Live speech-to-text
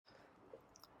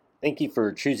Thank you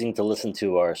for choosing to listen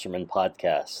to our sermon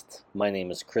podcast. My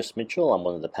name is Criss Mitcheoll. I'm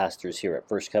one of the pastors here at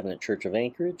First Covenant Church of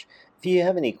Anchorage. If you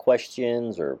have any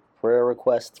questions or prayer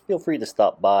requests, feel free to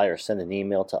stop by or send an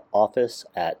email to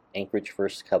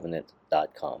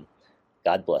office@anchoragefirstcovenant.com.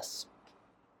 God bless.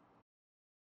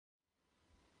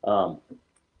 I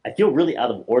feel really out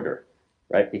of order,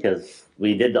 right? Because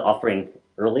we did the offering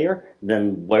earlier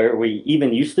than where we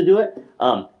even used to do it.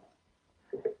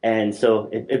 And so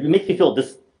it makes me feel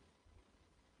this,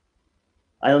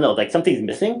 I don't know, like something's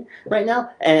missing right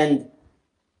now, and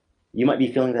you might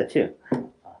be feeling that too.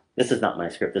 This is not my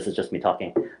script, this is just me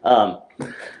talking.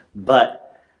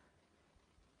 But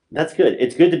that's good.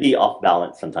 It's good to be off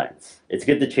balance sometimes. It's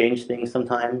good to change things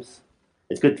sometimes.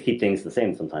 It's good to keep things the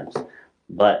same sometimes.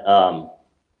 But,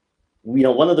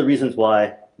 one of the reasons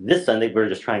why this Sunday we're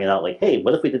just trying it out, like, hey,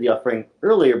 what if we did the offering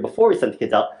earlier before we sent the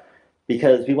kids out?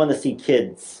 Because we want to see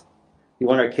kids. We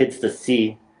want our kids to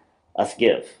see us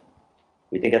give.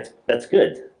 We think that's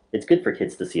good. It's good for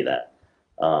kids to see that.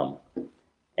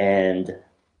 And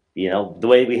the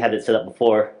way we had it set up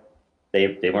before, they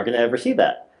weren't going to ever see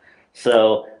that.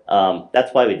 So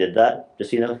that's why we did that.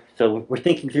 So we're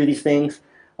thinking through these things.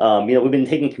 We've been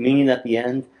taking communion at the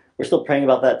end. We're still praying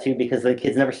about that too, because the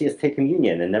kids never see us take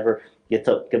communion and never get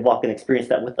to walk and experience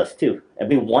that with us too. And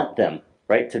we want them,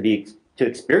 right, to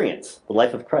experience the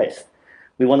life of Christ.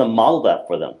 We want to model that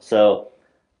for them. So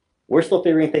we're still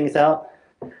figuring things out.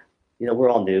 We're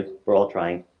all new. We're all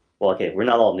trying. Well, okay, we're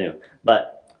not all new,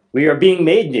 but we are being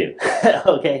made new,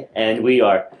 okay? And we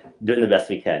are doing the best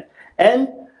we can. And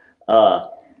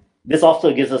this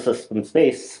also gives us some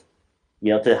space,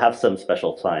 to have some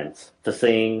special times, to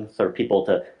sing, for people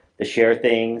to share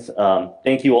things.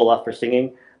 Thank you, Olaf, for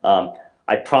singing.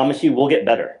 I promise you we'll get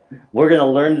better. We're going to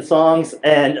learn the songs,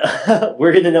 and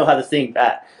we're going to know how to sing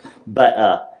back.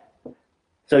 But,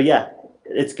 so yeah,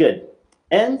 it's good.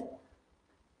 And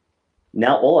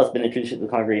now Ola has been introduced to the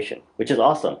congregation, which is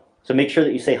awesome. So make sure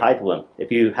that you say hi to him if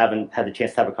you haven't had the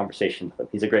chance to have a conversation with him.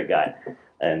 He's a great guy.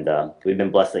 And we've been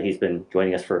blessed that he's been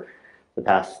joining us for the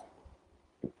past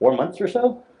 4 months or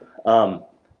so.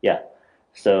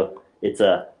 So it's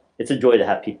a joy to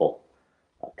have people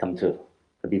come to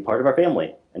be part of our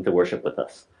family and to worship with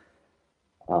us.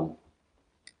 So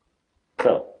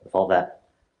with all that,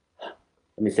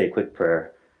 let me say a quick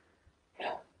prayer.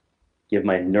 Give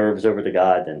my nerves over to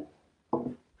God, and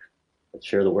let's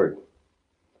share the word.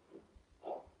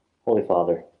 Holy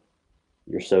Father,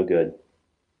 you're so good.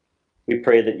 We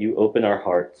pray that you open our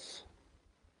hearts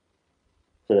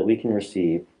so that we can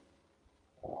receive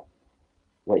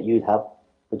what you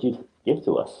give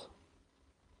to us.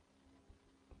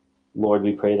 Lord,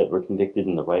 we pray that we're convicted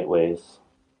in the right ways,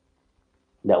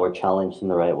 that we're challenged in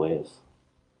the right ways,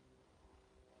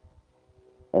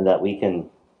 and that we can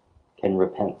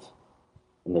repent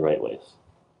in the right ways.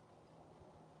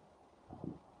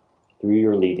 Through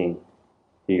your leading,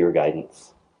 through your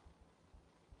guidance.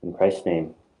 In Christ's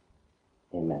name,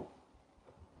 amen.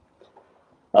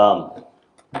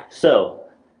 So,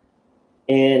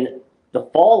 in the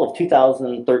fall of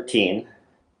 2013,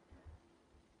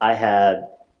 I had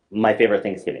my favorite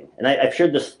Thanksgiving. And I've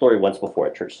shared this story once before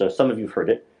at church, so some of you have heard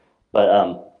it,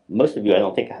 but most of you I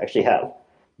don't think actually have.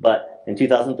 But in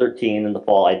 2013, in the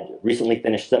fall, I recently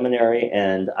finished seminary,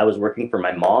 and I was working for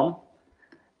my mom,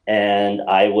 and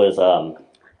I was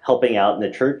helping out in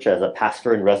the church as a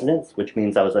pastor in residence, which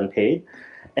means I was unpaid.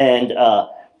 And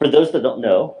for those that don't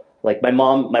know, like my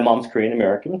mom's Korean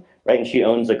American, right? And she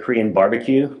owns a Korean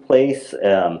barbecue place,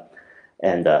 so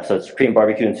it's Korean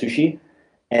barbecue and sushi.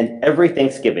 And every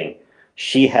Thanksgiving,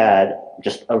 she had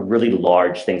just a really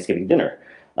large Thanksgiving dinner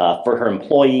for her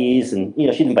employees, and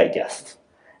she'd invite guests.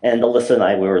 And Alyssa and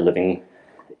I, we were living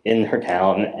in her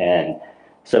town, and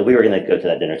so we were going to go to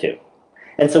that dinner too.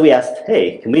 And so we asked,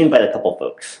 hey, can we invite a couple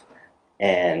folks?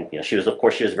 And she was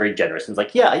very generous and was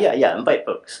like, yeah, invite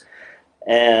folks.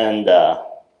 And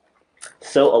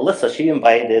so Alyssa, she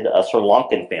invited a Sri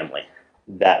Lankan family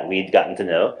that we'd gotten to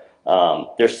know.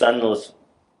 Their son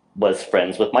was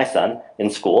friends with my son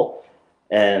in school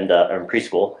and or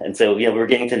preschool, and so we were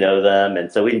getting to know them,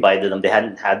 and so we invited them. They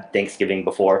hadn't had Thanksgiving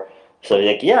before, so they're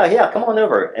like, yeah, come on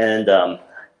over. And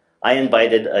I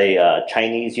invited a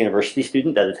Chinese university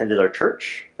student that attended our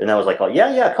church, and I was like, oh,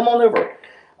 yeah, come on over.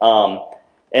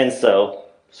 And so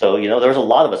there was a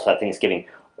lot of us at Thanksgiving.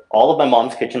 All of my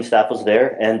mom's kitchen staff was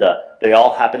there, and they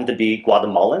all happened to be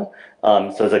Guatemalan. So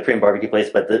it was a Korean barbecue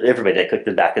place, but everybody that cooked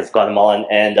in the back is Guatemalan,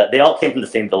 and they all came from the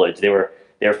same village. They were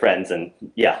friends, and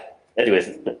yeah.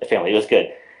 Anyways, the family, it was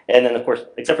good. And then, of course,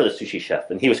 except for the sushi chef,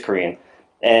 and he was Korean.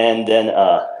 And then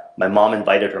my mom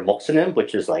invited her moksunim,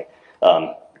 which is like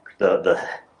the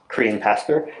Korean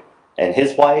pastor and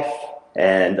his wife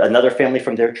and another family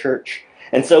from their church.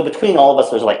 And so between all of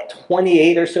us, there's like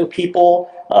 28 or so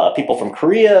people, people from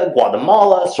Korea,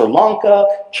 Guatemala, Sri Lanka,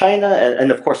 China,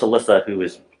 and of course Alyssa, who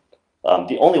is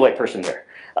the only white person there.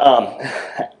 Um,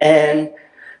 and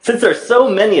since there's so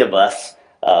many of us,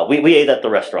 we ate at the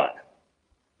restaurant.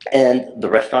 And the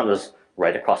restaurant was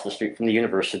right across the street from the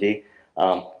university.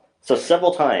 So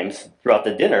several times throughout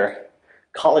the dinner,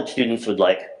 college students would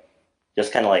like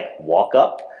just kind of like walk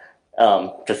up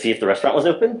to see if the restaurant was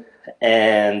open,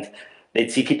 and they'd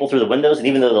see people through the windows. And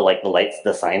even though the lights,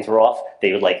 the signs were off,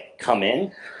 they would like come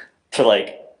in to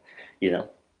like, you know,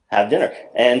 have dinner.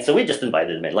 And so we just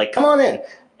invited them in, like, come on in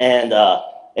and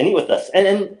eat with us.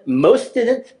 And most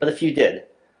didn't, but a few did.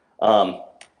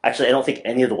 Actually, I don't think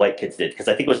any of the white kids did because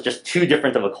I think it was just too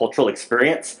different of a cultural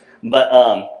experience. But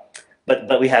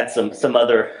we had some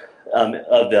other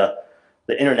of the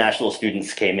international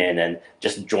students came in and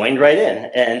just joined right in,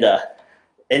 and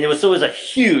it was a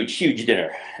huge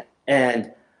dinner.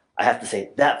 And I have to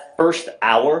say that first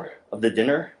hour of the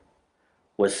dinner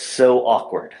was so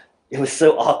awkward. It was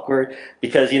so awkward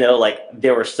because like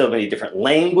there were so many different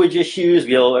language issues.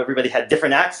 Everybody had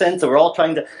different accents, and we're all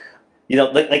trying to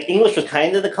like English was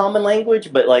kind of the common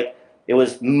language, but like it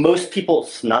was most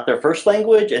people's not their first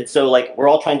language, and so like we're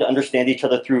all trying to understand each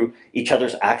other through each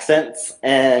other's accents,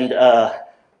 and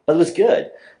but it was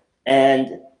good,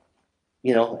 and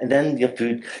and then the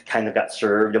food kind of got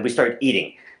served, and we started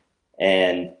eating,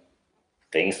 and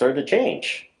things started to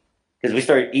change because we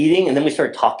started eating, and then we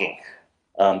started talking.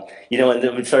 And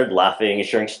then we started laughing and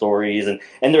sharing stories, and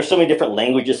there's so many different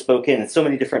languages spoken, and so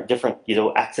many different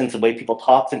accents and way people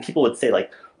talk, and people would say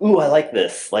like, "Ooh, I like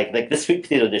this, like this sweet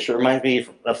potato dish. It reminds me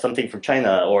of something from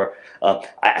China," or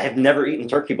I have never eaten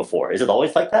turkey before. Is it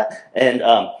always like that? And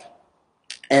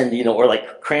or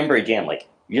like cranberry jam, like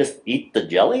you just eat the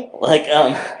jelly, like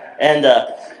and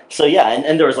so yeah,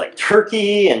 and there was like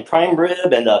turkey and prime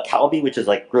rib and kalbi, which is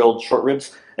like grilled short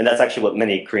ribs. And that's actually what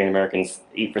many Korean Americans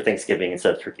eat for Thanksgiving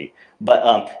instead of turkey. But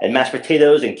and mashed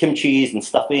potatoes and kimchi and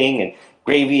stuffing and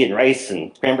gravy and rice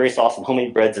and cranberry sauce and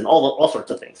homemade breads and all sorts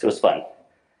of things. It was fun,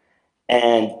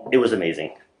 and it was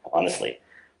amazing, honestly.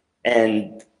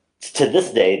 And to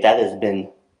this day, that has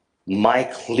been my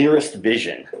clearest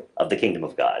vision of the kingdom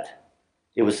of God.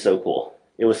 It was so cool.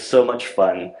 It was so much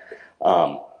fun.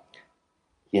 Um,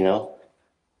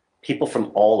 People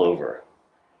from all over.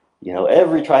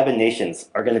 Every tribe and nations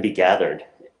are going to be gathered,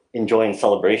 enjoying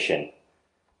celebration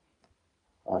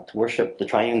to worship the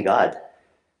triune God.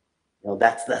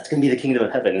 That's going to be the kingdom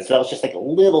of heaven. And so that was just like a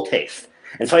little taste.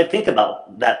 And so I think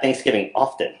about that Thanksgiving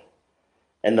often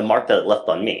and the mark that it left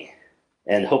on me,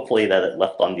 and hopefully that it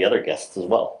left on the other guests as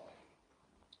well.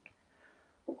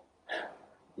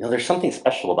 There's something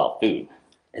special about food,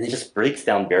 and it just breaks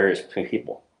down barriers between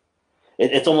people.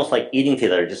 It's almost like eating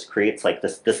together just creates like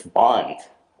this bond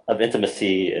of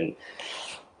intimacy and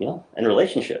and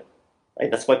relationship,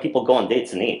 right? That's why people go on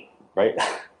dates and eat, right?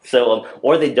 So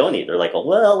or they don't eat. They're like, oh,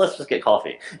 well, let's just get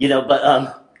coffee,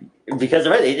 But because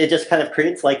right, it just kind of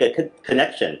creates like a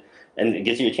connection, and it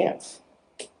gives you a chance.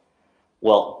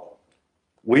 Well,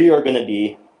 we are going to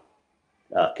be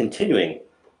continuing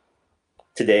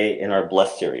today in our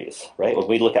Bless series, right? When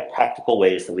we look at practical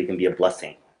ways that we can be a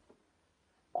blessing,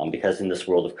 because in this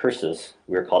world of curses,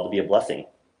 we are called to be a blessing,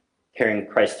 carrying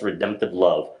Christ's redemptive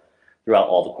love throughout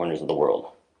all the corners of the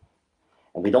world.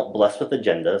 And we don't bless with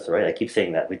agendas, right? I keep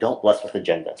saying that. We don't bless with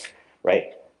agendas,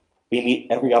 right? We meet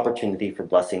every opportunity for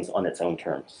blessings on its own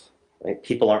terms, right?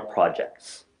 People aren't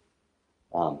projects.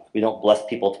 We don't bless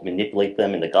people to manipulate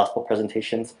them in the gospel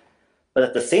presentations. But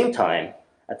at the same time,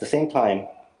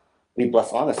 we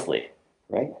bless honestly,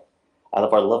 right? Out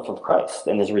of our love for Christ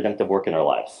and his redemptive work in our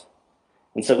lives.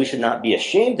 And so we should not be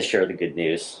ashamed to share the good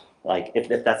news, like if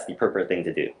that's the appropriate thing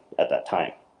to do at that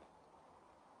time.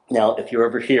 Now, if you're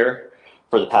over here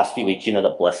for the past few weeks, you know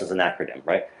that BLESS is an acronym,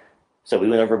 right? So we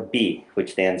went over B,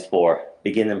 which stands for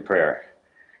begin in prayer.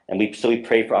 And we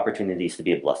pray for opportunities to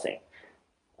be a blessing.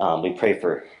 We pray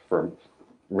for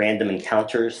random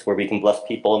encounters where we can bless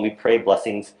people, and we pray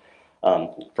blessings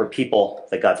for people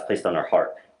that God's placed on our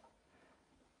heart.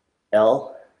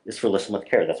 L is for listen with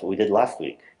care. That's what we did last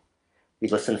week. We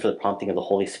listen for the prompting of the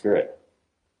Holy Spirit.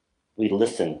 We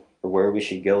listen for where we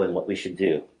should go and what we should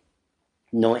do,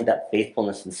 knowing that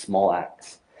faithfulness in small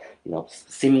acts,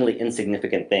 seemingly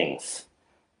insignificant things,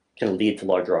 can lead to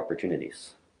larger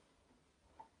opportunities.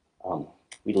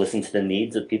 We listen to the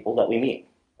needs of people that we meet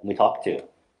and we talk to.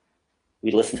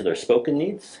 We listen to their spoken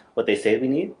needs, what they say they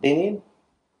need,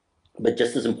 but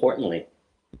just as importantly,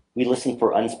 we listen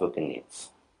for unspoken needs.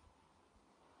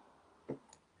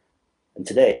 And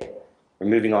today, we're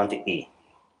moving on to E,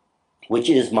 which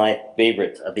is my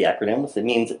favorite of the acronyms. It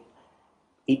means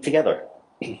eat together.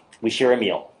 We share a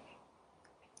meal.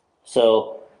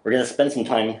 So we're going to spend some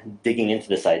time digging into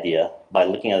this idea by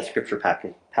looking at a scripture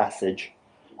passage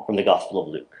from the Gospel of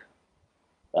Luke,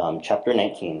 chapter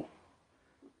 19,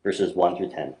 verses 1 through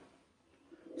 10.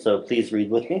 So please read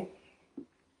with me.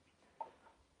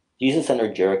 Jesus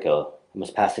entered Jericho and was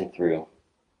passing through.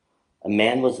 A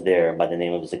man was there by the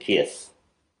name of Zacchaeus.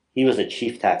 He was a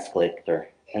chief tax collector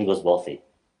and was wealthy.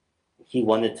 He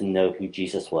wanted to know who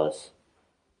Jesus was,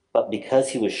 but because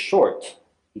he was short,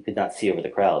 he could not see over the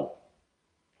crowd.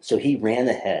 So he ran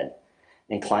ahead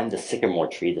and climbed a sycamore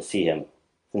tree to see him,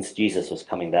 since Jesus was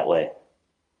coming that way.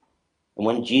 And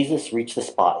when Jesus reached the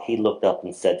spot, he looked up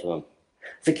and said to him,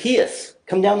 "Zacchaeus,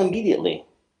 come down immediately.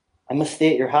 I must stay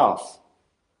at your house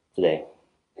today."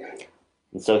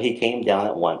 And so he came down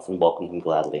at once and welcomed him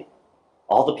gladly.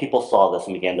 All the people saw this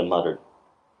and began to mutter,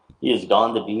 "He is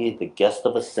gone to be the guest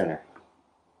of a sinner."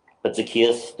 But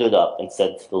Zacchaeus stood up and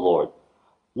said to the Lord,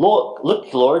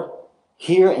 Look, Lord,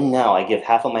 here and now I give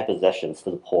half of my possessions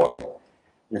to the poor.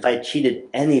 And if I cheated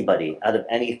anybody out of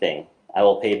anything, I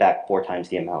will pay back 4 times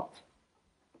the amount."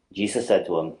 Jesus said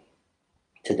to him,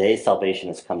 "Today salvation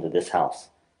has come to this house,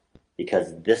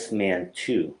 because this man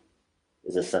too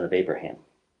is a son of Abraham.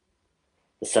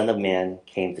 The Son of Man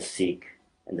came to seek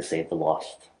and to save the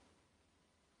lost."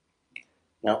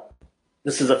 Now,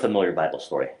 this is a familiar Bible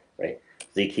story, right?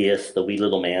 Zacchaeus, the wee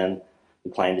little man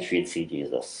who climbed the tree to see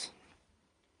Jesus.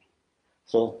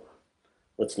 So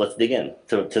let's dig in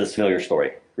to this familiar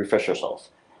story. Refresh ourselves.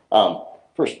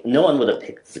 First, no one would have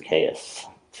picked Zacchaeus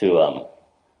to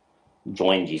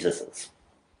join Jesus'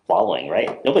 following,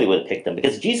 right? Nobody would have picked him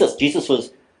because Jesus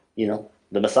was,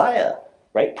 the Messiah,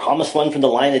 right? Promised one from the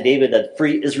line of David that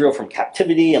free Israel from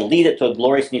captivity and lead it to a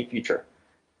glorious new future.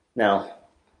 Now,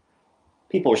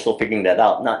 people were still figuring that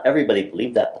out. Not everybody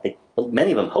believed that, but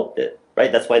many of them hoped it,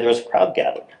 right? That's why there was a crowd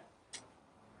gathered.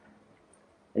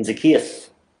 And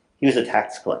Zacchaeus, he was a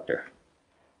tax collector.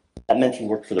 That meant he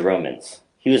worked for the Romans.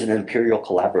 He was an imperial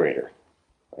collaborator,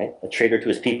 right? A traitor to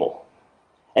his people.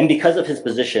 And because of his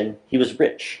position, he was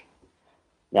rich.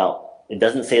 Now, it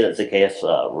doesn't say that Zacchaeus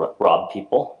robbed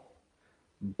people,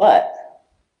 but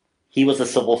he was a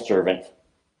civil servant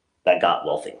that got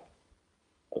wealthy,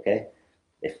 okay?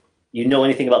 If you know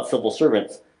anything about civil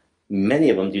servants, many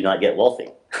of them do not get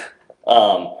wealthy.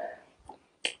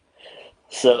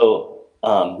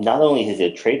 Not only is he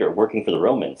a traitor working for the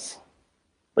Romans,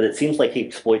 but it seems like he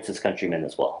exploits his countrymen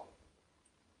as well.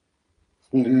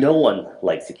 No one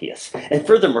likes Zacchaeus. And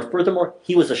furthermore,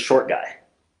 he was a short guy,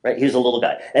 right? He was a little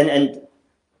guy. And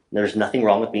there's nothing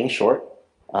wrong with being short.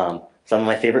 Some of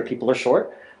my favorite people are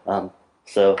short.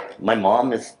 So my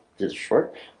mom is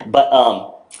short. But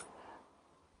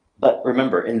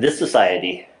remember, in this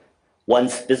society,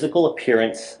 one's physical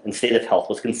appearance and state of health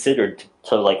was considered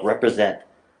to represent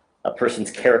a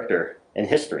person's character and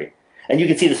history. And you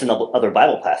can see this in other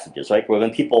Bible passages, right? Where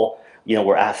when people,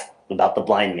 were asked about the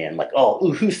blind man,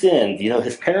 who sinned?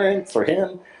 His parents or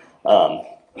him?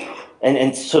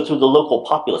 And so to the local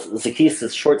populace,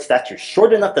 Zacchaeus' short stature,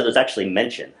 short enough that it was actually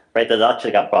mentioned, right? That it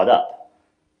actually got brought up.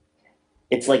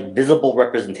 It's like visible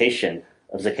representation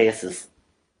of Zacchaeus'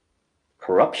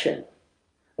 corruption,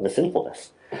 of his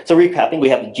sinfulness. So recapping, we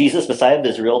have Jesus, Messiah of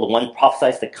Israel, the one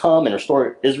prophesied to come and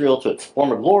restore Israel to its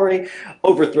former glory,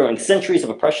 overthrowing centuries of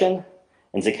oppression,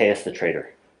 and Zacchaeus the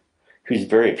traitor, whose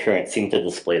very appearance seemed to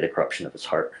display the corruption of his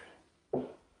heart.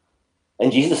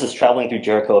 And Jesus is traveling through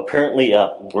Jericho. Apparently,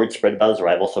 word spread about his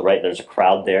arrival, so there's a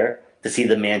crowd there to see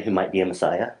the man who might be a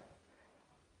Messiah.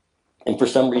 And for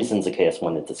some reason, Zacchaeus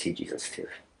wanted to see Jesus too.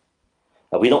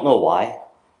 We don't know why,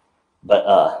 but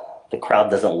the crowd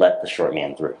doesn't let the short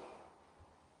man through.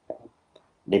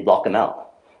 They block him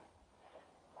out.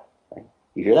 Right?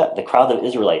 You hear that? The crowd of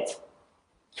Israelites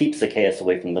keeps Zacchaeus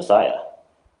away from the Messiah.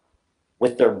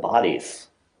 With their bodies,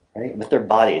 right? With their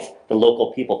bodies, the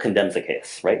local people condemn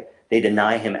Zacchaeus, right? They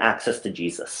deny him access to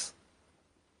Jesus.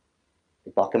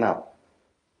 They block him out.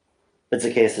 But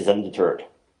Zacchaeus is undeterred.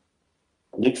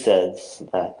 Luke says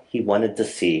that he wanted to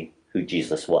see who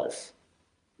Jesus was.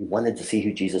 He wanted to see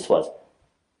who Jesus was.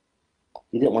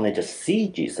 He didn't want to just see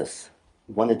Jesus.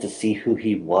 He wanted to see who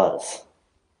he was.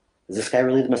 Is this guy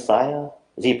really the Messiah?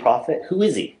 Is he a prophet? Who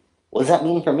is he? What does that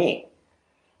mean for me?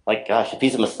 Gosh, if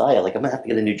he's a Messiah, I'm going to have to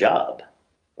get a new job,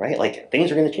 right?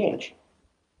 Things are going to change.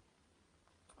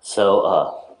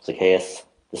 So Zacchaeus,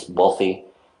 this wealthy,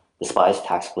 despised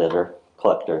tax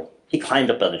collector, he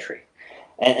climbed up on a tree.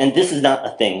 And this is not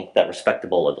a thing that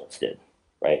respectable adults did.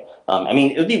 right? I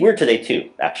mean, it would be weird today too,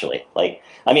 actually. Like,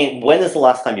 I mean, when is the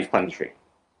last time you've climbed a tree?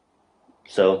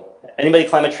 So, anybody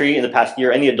climb a tree in the past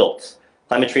year? Any adults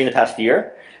climb a tree in the past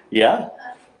year? Yeah.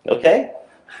 Okay.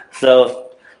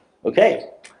 So, okay,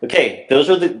 okay. Those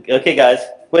are the okay, guys.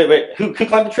 Wait. Who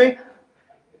climbed a tree?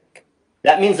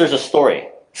 That means there's a story.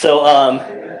 So,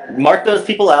 mark those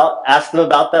people out. Ask them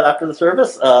about that after the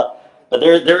service. But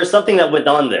there is something that went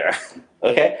on there.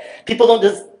 Okay. People don't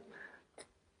just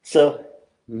so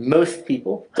most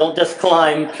people don't just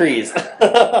climb trees.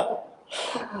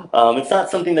 It's not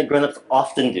something that grown-ups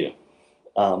often do.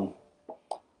 Um,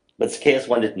 but Zacchaeus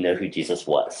wanted to know who Jesus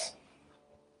was.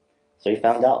 So he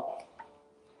found out.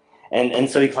 And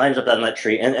so he climbs up on that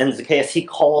tree. And Zacchaeus,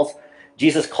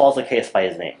 Jesus calls Zacchaeus by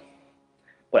his name.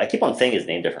 But I keep on saying his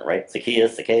name different, right?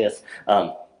 Zacchaeus.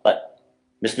 But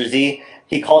Mr. Z,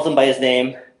 he calls him by his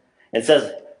name and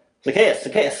says,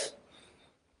 Zacchaeus,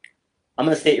 I'm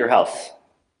going to stay at your house.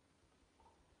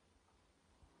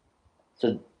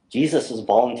 So Jesus is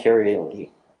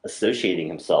voluntarily associating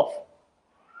himself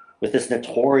with this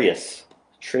notorious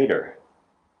traitor,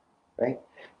 right?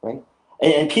 Right?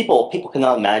 And people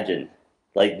cannot imagine,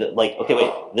 okay,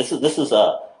 wait, this is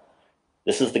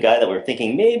the guy that we're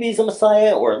thinking maybe he's a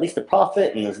Messiah or at least a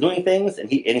prophet and is doing things, and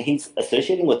he's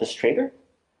associating with this traitor,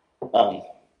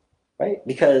 right?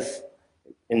 Because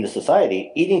in the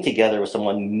society, eating together with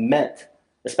someone meant,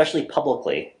 especially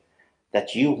publicly,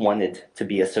 that you wanted to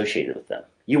be associated with them.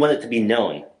 You wanted to be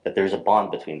known that there's a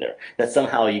bond between there, that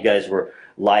somehow you guys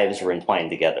lives were entwined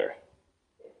together.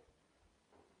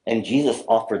 And Jesus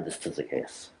offered this to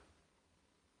Zacchaeus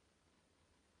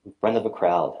in front of a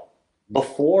crowd,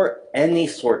 before any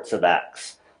sorts of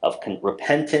acts of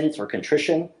repentance or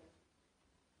contrition,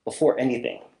 before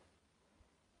anything.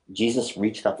 Jesus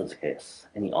reached out to Zacchaeus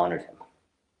and he honored him.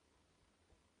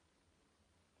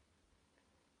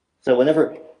 So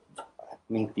whenever,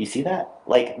 do you see that?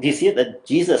 Do you see it that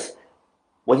Jesus,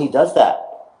 when he does that,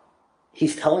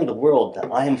 he's telling the world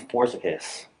that I am for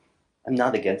Zacchaeus. I'm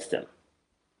not against him,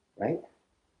 right?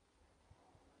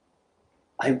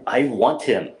 I want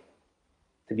him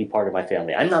to be part of my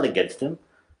family. I'm not against him.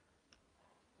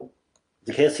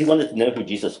 Because he wanted to know who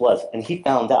Jesus was, and he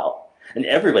found out, and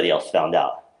everybody else found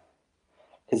out.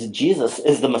 Because Jesus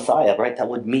is the Messiah, right, that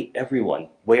would meet everyone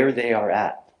where they are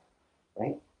at,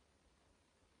 right?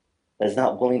 That is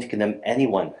not willing to condemn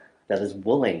anyone, that is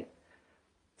willing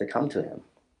to come to him,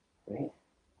 right?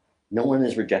 No one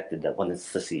is rejected that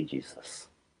wants to see Jesus.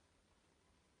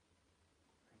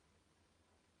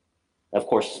 Of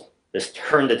course, this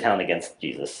turned the town against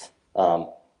Jesus, but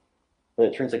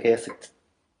it turns Zacchaeus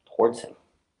towards him.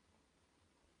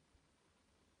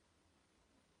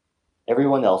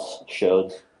 Everyone else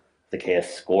showed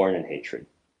Zacchaeus scorn and hatred,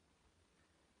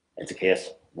 and Zacchaeus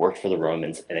worked for the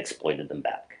Romans and exploited them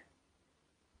back.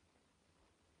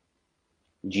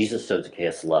 Jesus showed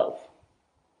Zacchaeus love,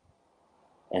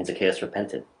 and Zacchaeus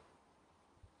repented.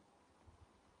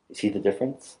 You see the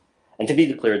difference? And to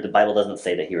be clear, the Bible doesn't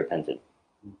say that he repented,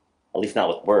 at least not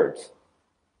with words,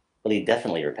 but he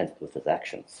definitely repented with his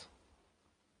actions.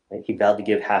 Right? He vowed to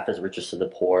give half his riches to the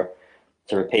poor,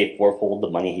 to repay fourfold the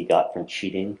money he got from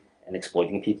cheating and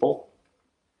exploiting people.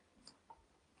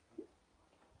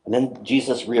 And then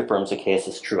Jesus reaffirms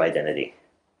Zacchaeus' true identity.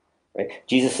 Right?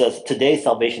 Jesus says, today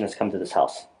salvation has come to this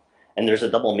house. And there's a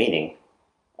double meaning,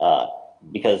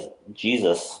 because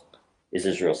Jesus is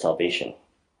Israel's salvation.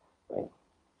 Right?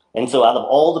 And so out of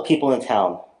all the people in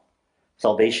town,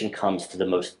 salvation comes to the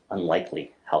most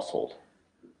unlikely household.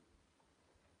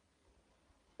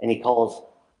 And he calls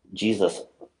Jesus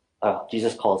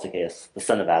calls Zacchaeus the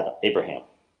son of Abraham.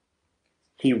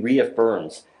 He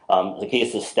reaffirms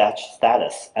Zacchaeus'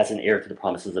 status as an heir to the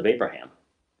promises of Abraham.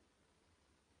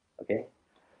 Okay?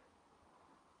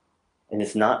 And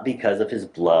it's not because of his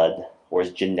blood or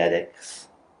his genetics,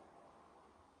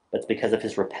 but it's because of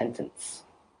his repentance.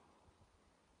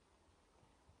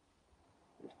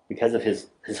 Because of his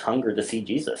hunger to see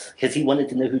Jesus. Because he wanted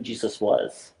to know who Jesus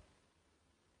was.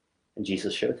 And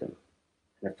Jesus showed him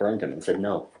and affirmed him and said,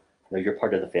 no, you're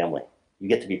part of the family. You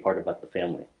get to be part of the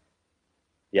family.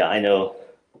 Yeah, I know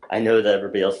that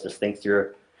everybody else just thinks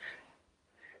you're a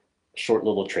short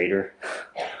little traitor.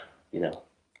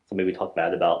 Somebody we talk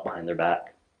bad about behind their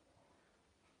back.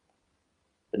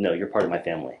 But no, you're part of my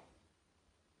family.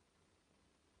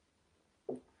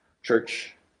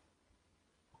 Church,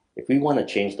 if we want to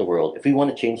change the world, if we want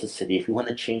to change the city, if we want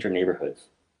to change our neighborhoods,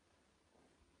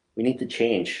 we need to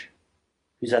change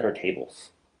who's at our tables.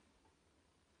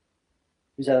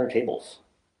 Who's at our tables?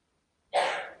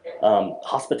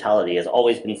 Hospitality has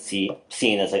always been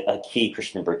seen as a key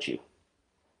Christian virtue.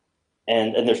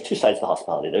 And there's two sides to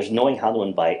hospitality. There's knowing how to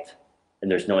invite,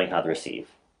 and there's knowing how to receive.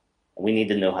 And we need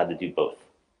to know how to do both,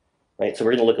 right? So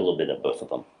we're going to look a little bit at both of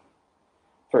them.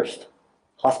 First,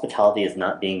 hospitality is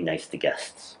not being nice to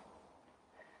guests.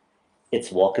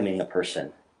 It's welcoming a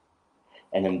person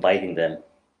and inviting them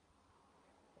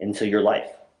into your life.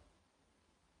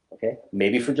 Okay?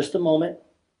 Maybe for just a moment,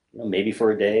 maybe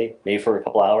for a day, maybe for a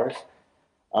couple hours.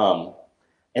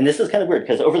 And this is kind of weird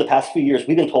because over the past few years,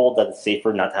 we've been told that it's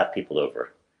safer not to have people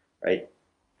over, right?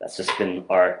 That's just been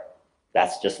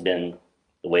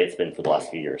the way it's been for the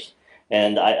last few years.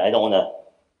 And I don't want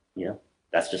to,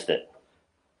 that's just it.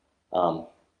 But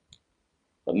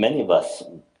many of us,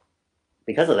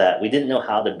 because of that, we didn't know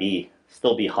how to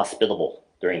still be hospitable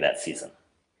during that season.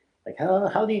 Like,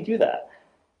 how do you do that?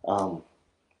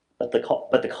 But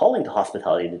the calling to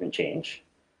hospitality didn't change.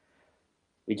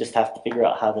 We just have to figure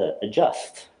out how to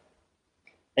adjust.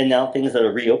 And now things that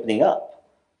are reopening up.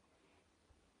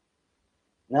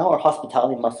 Now our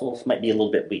hospitality muscles might be a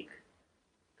little bit weak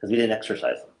because we didn't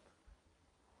exercise them.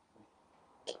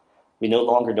 We no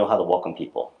longer know how to welcome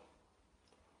people,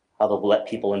 how to let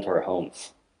people into our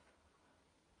homes.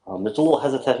 There's a little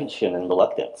hesitation and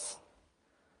reluctance,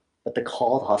 but the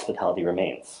call to hospitality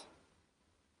remains.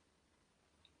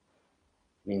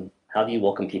 I mean, how do you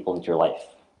welcome people into your life?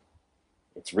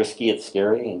 It's risky, it's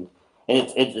scary, and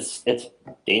it's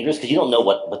dangerous because you don't know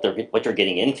what you're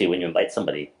getting into when you invite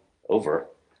somebody over.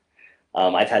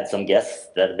 I've had some guests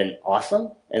that have been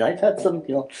awesome, and I've had some,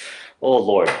 oh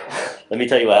Lord, let me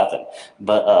tell you what happened.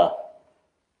 But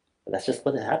that's just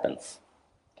what happens.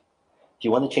 If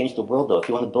you want to change the world, though, if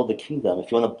you want to build the kingdom,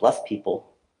 if you want to bless people,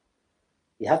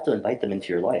 you have to invite them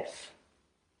into your life.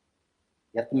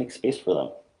 You have to make space for them.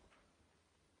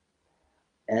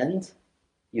 And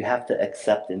you have to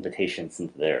accept invitations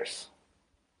into theirs.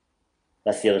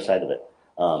 That's the other side of it.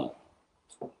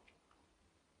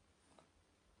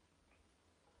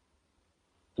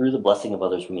 Through the blessing of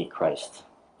others, we meet Christ.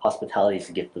 Hospitality is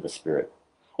a gift of the Spirit.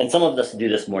 And some of us do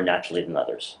this more naturally than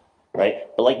others, right?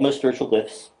 But like most spiritual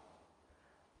gifts,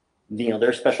 there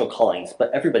are special callings,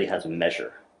 but everybody has a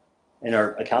measure and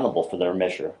are accountable for their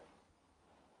measure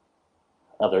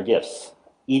of their gifts.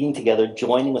 Eating together,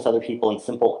 joining with other people in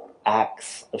simple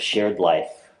acts of shared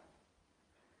life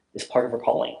is part of our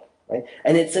calling, right?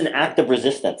 And it's an act of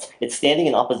resistance. It's standing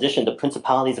in opposition to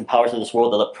principalities and powers of this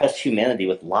world that oppress humanity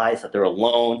with lies that they're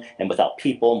alone and without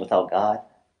people and without God.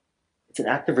 It's an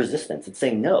act of resistance. It's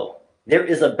saying, no, there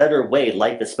is a better way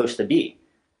life is supposed to be.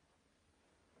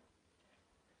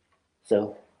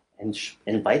 So, and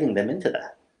inviting them into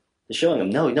that, to showing them,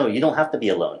 no, you don't have to be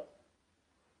alone.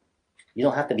 You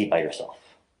don't have to be by yourself.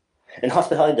 And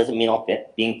hospitality doesn't mean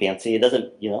being fancy. It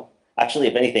doesn't, actually,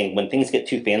 if anything, when things get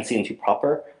too fancy and too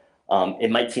proper,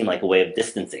 it might seem like a way of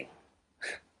distancing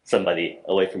somebody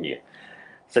away from you.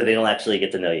 So they don't actually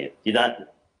get to know you.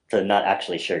 To not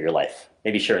actually share your life.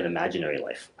 Maybe share an imaginary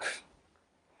life.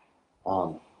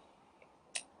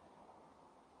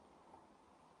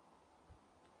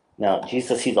 Now,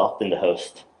 Jesus, he's often the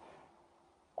host.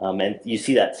 And you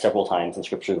see that several times in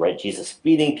Scripture, right? Jesus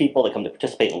feeding people that come to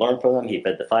participate and learn from them. He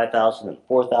fed the 5,000 and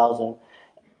 4,000.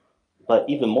 But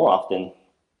even more often,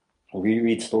 we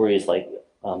read stories like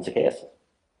Zacchaeus.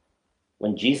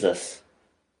 When Jesus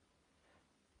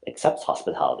accepts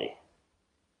hospitality,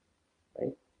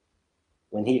 right?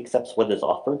 When he accepts what is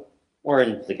offered, or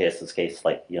in Zacchaeus' case,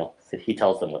 he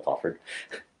tells them what's offered.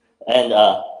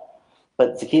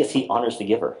 But Zacchaeus, he honors the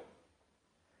giver.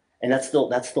 And that's still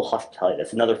hospitality.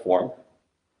 That's another form.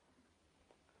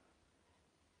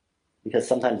 Because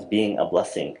sometimes being a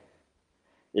blessing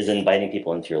is inviting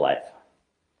people into your life.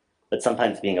 But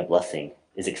sometimes being a blessing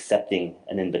is accepting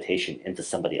an invitation into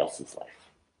somebody else's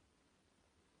life.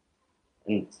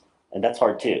 And that's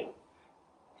hard too.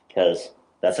 Because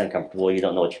that's uncomfortable. You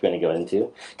don't know what you're going to go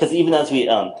into. Because even as we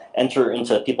enter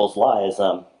into people's lives,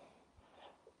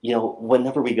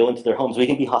 whenever we go into their homes, we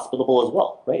can be hospitable as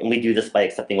well, right? And we do this by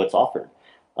accepting what's offered.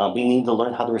 We need to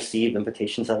learn how to receive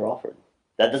invitations that are offered.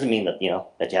 That doesn't mean that,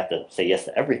 that you have to say yes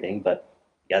to everything, but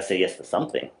you got to say yes to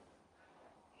something.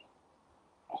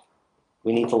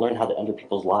 We need to learn how to enter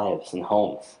people's lives and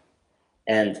homes.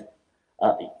 And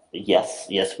yes,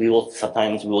 we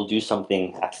will do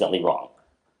something accidentally wrong.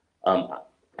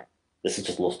 This is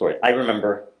just a little story. I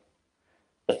remember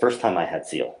the first time I had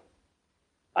seal.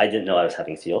 I didn't know I was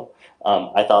having seal.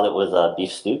 I thought it was a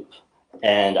beef stew,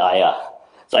 and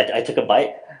I took a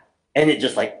bite, and it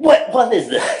just like, what is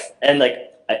this? And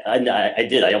I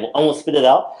did. I almost spit it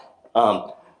out.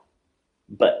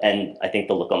 And I think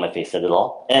the look on my face said it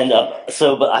all. And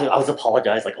but I was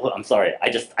apologized, like, oh, I'm sorry. I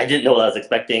didn't know what I was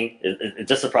expecting. It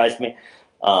just surprised me.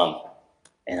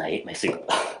 and I ate my soup.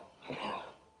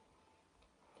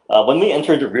 When we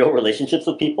enter into real relationships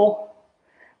with people,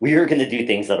 we are going to do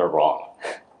things that are wrong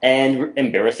and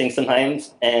embarrassing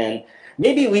sometimes, and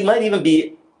maybe we might even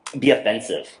be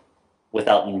offensive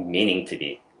without meaning to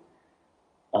be.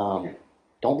 Um,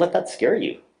 don't let that scare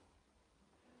you.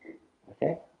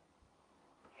 Okay.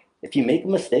 If you make a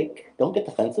mistake, don't get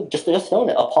defensive. Just own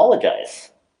it.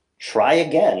 Apologize. Try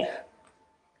again.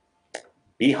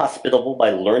 Be hospitable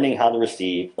by learning how to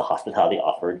receive the hospitality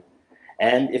offered.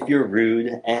 And if you're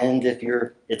rude and if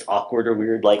it's awkward or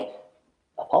weird, like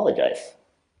apologize.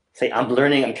 Say, I'm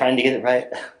learning, I'm trying to get it right.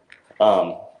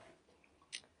 Um,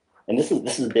 and this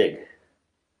is big.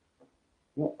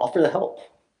 Offer the help.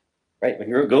 Right? When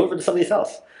you go over to somebody's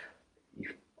house,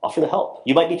 you offer the help.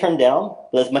 You might be turned down,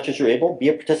 but as much as you're able, be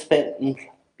a participant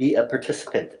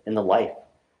in the life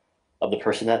of the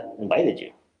person that invited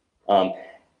you. Um,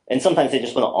 and sometimes they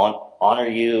just want to honor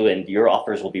you, and your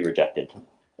offers will be rejected.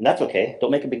 And that's okay.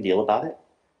 Don't make a big deal about it.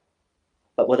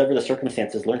 But whatever the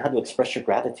circumstances, learn how to express your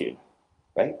gratitude,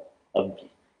 right? Of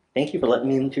thank you for letting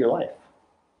me into your life.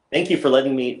 Thank you for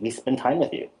letting me spend time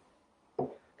with you.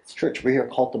 It's church, we are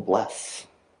called to bless.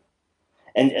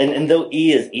 And though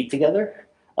E is eat together,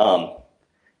 um,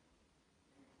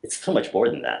 it's so much more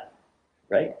than that,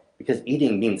 right? Because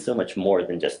eating means so much more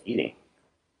than just eating.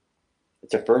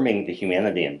 It's affirming the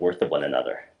humanity and worth of one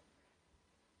another,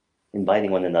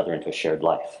 inviting one another into a shared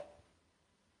life,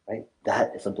 right?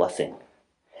 That is a blessing.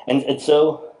 And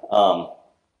so,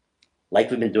 like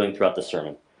we've been doing throughout the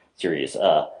sermon series,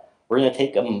 we're going to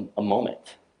take a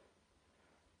moment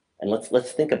and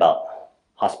let's think about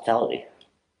hospitality.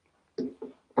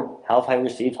 How have I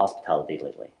received hospitality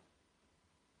lately?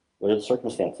 What are the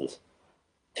circumstances?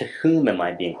 To whom am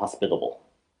I being hospitable?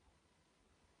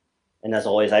 And as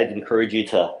always, I'd encourage you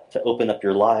to open up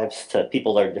your lives to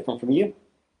people that are different from you.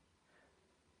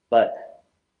 But,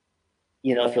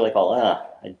 if you're like,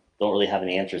 I don't really have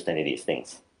any answers to any of these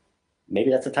things, maybe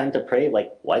that's a time to pray,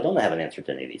 like, why don't I have an answer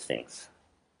to any of these things?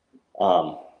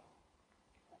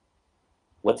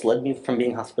 What's led me from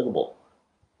being hospitable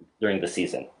during the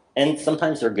season? And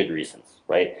sometimes there are good reasons,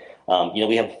 right?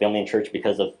 We have a family in church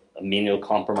because of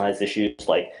immunocompromised issues,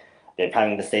 like they're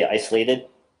having to stay isolated.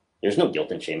 There's no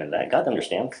guilt and shame in that. God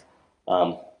understands.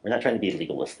 We're not trying to be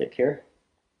legalistic here,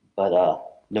 but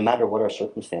no matter what our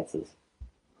circumstances,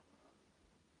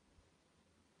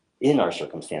 in our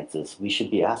circumstances, we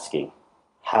should be asking,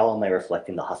 how am I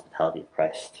reflecting the hospitality of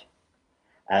Christ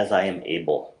as I am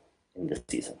able in this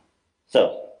season?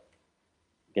 So,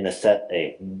 I'm going to set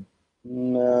a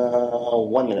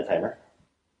 1 minute timer,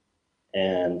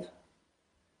 and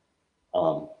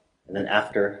then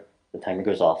after the timer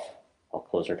goes off, I'll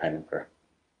close our time in prayer.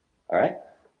 All right?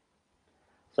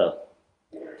 So,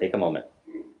 take a moment.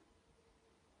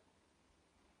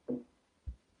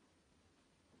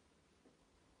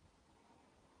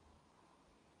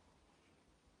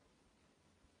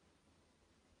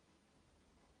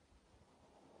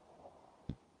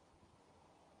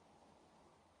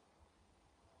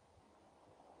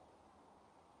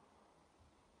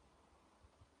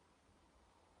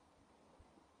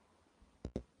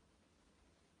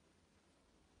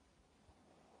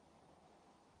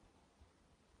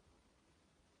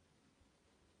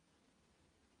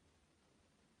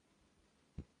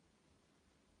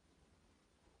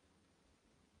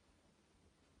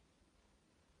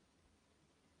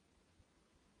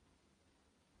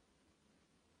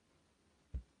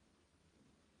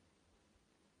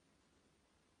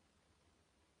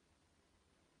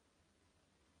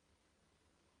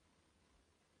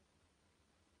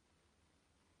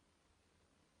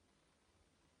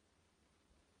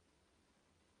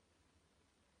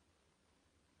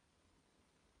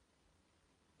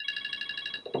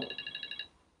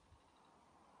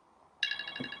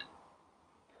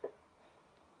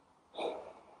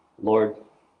 Lord,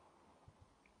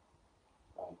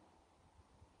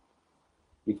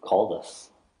 you've called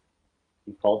us.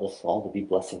 You've called us all to be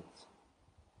blessings,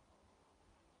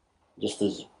 just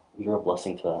as you're a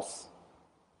blessing to us.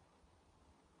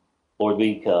 Lord,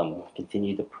 we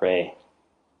continue to pray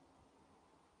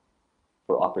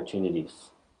for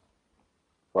opportunities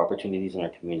in our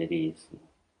communities,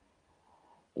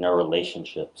 in our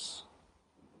relationships,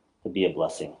 to be a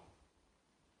blessing.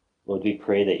 Lord, we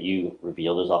pray that you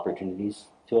reveal those opportunities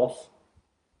to us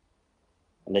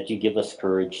and that you give us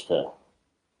courage to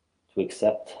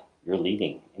accept your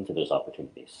leading into those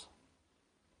opportunities.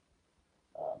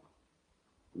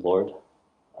 Lord,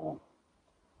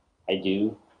 I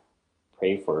do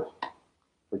pray for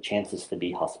chances to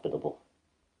be hospitable,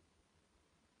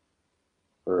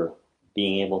 for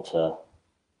being able to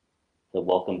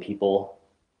welcome people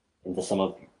into some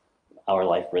of our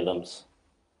life rhythms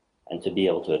and to be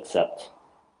able to accept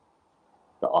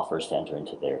the offers to enter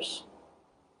into theirs.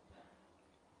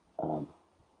 And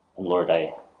Lord,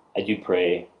 I do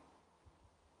pray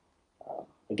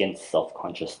against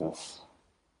self-consciousness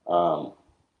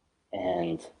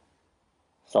and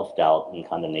self-doubt and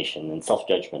condemnation and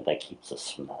self-judgment that keeps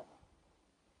us from that.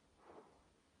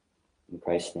 In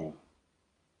Christ's name,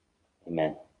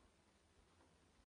 amen.